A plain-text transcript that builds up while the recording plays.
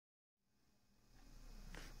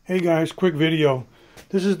Hey guys, quick video.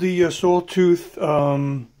 This is the Sawtooth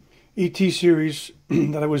ET series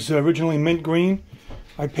that I was originally mint green.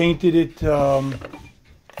 I painted it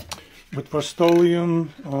with Rust-Oleum.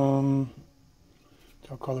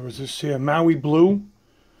 What color is this here? Maui blue,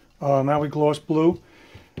 Maui gloss blue.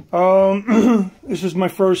 This is my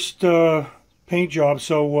first paint job,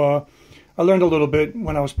 so I learned a little bit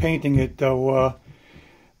when I was painting it. Though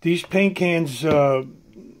these paint cans,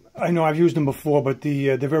 I know I've used them before, but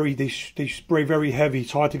they spray very heavy.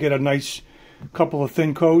 It's hard to get a nice couple of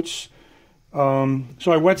thin coats.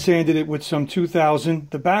 So I wet sanded it with some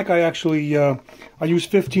 2000. The back I actually I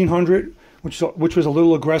used 1500, which was a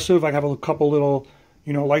little aggressive. I have a couple little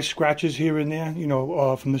light scratches here and there,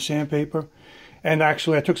 from the sandpaper. And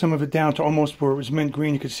actually I took some of it down to almost where it was mint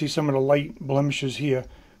green. You could see some of the light blemishes here,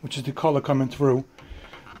 which is the color coming through.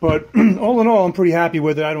 But all in all, I'm pretty happy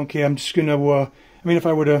with it. I don't care. I'm just gonna. I mean, if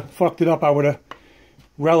I would have fucked it up, I would have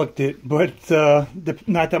reliced it, but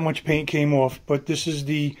not that much paint came off. But this is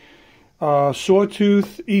the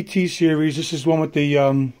Sawtooth ET series. This is one with the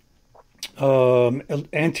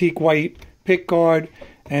antique white pick guard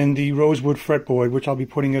and the rosewood fretboard, which I'll be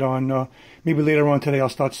putting it on. Maybe later on today I'll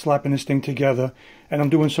start slapping this thing together. And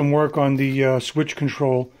I'm doing some work on the switch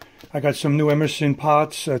control. I got some new Emerson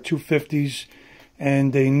pots, 250s,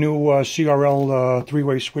 and a new CRL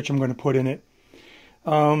three-way switch I'm going to put in it.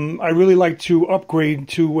 I really like to upgrade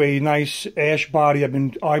to a nice ash body. I've been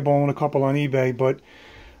eyeballing a couple on eBay, but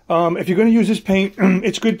if you're going to use this paint,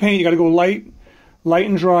 it's good paint. You got to go light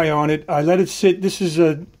and dry on it. I let it sit. This is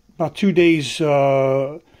about 2 days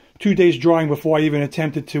drying before I even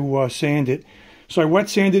attempted to sand it. So I wet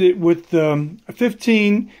sanded it with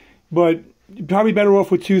 15, but you're probably better off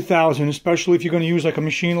with 2000, especially if you're going to use like a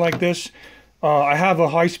machine like this. I have a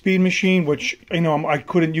high-speed machine, which I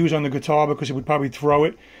couldn't use on the guitar because it would probably throw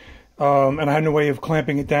it, and I had no way of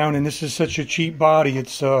clamping it down. And this is such a cheap body;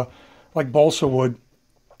 it's like balsa wood.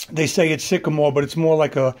 They say it's sycamore, but it's more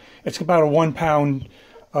like it's about a 1 pound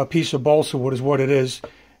piece of balsa wood is what it is.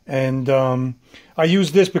 And I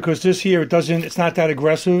use this because this here it's not that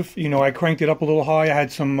aggressive. I cranked it up a little high. I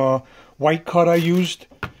had some white cut I used,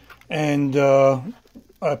 and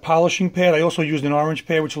a polishing pad. I also used an orange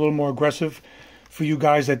pad, which is a little more aggressive for you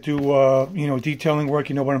guys that do, detailing work.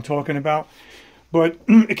 You know what I'm talking about. But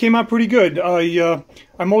it came out pretty good. I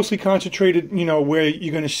mostly concentrated, where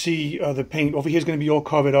you're going to see the paint. Over here is going to be all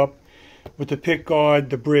covered up with the pick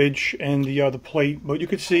guard, the bridge, and the plate. But you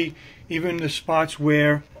could see even the spots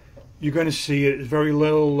where you're going to see it. Very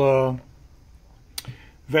little,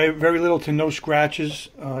 very little to no scratches.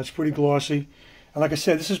 It's pretty glossy. And like I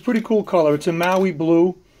said, this is pretty cool color. It's a Maui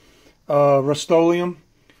blue, Rust-Oleum.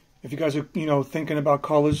 If you guys are, thinking about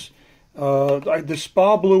colors, the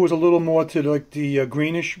Spa blue was a little more to like the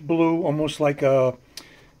greenish blue, almost like that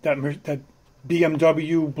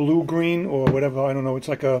BMW blue green or whatever. I don't know. It's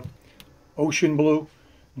like a ocean blue.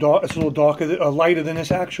 It's a little darker, lighter than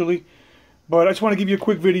this actually. But I just want to give you a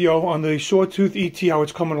quick video on the Sawtooth ET, how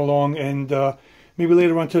it's coming along, and maybe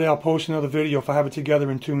later on today I'll post another video if I have it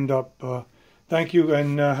together and tuned up. Thank you,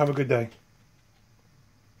 and have a good day.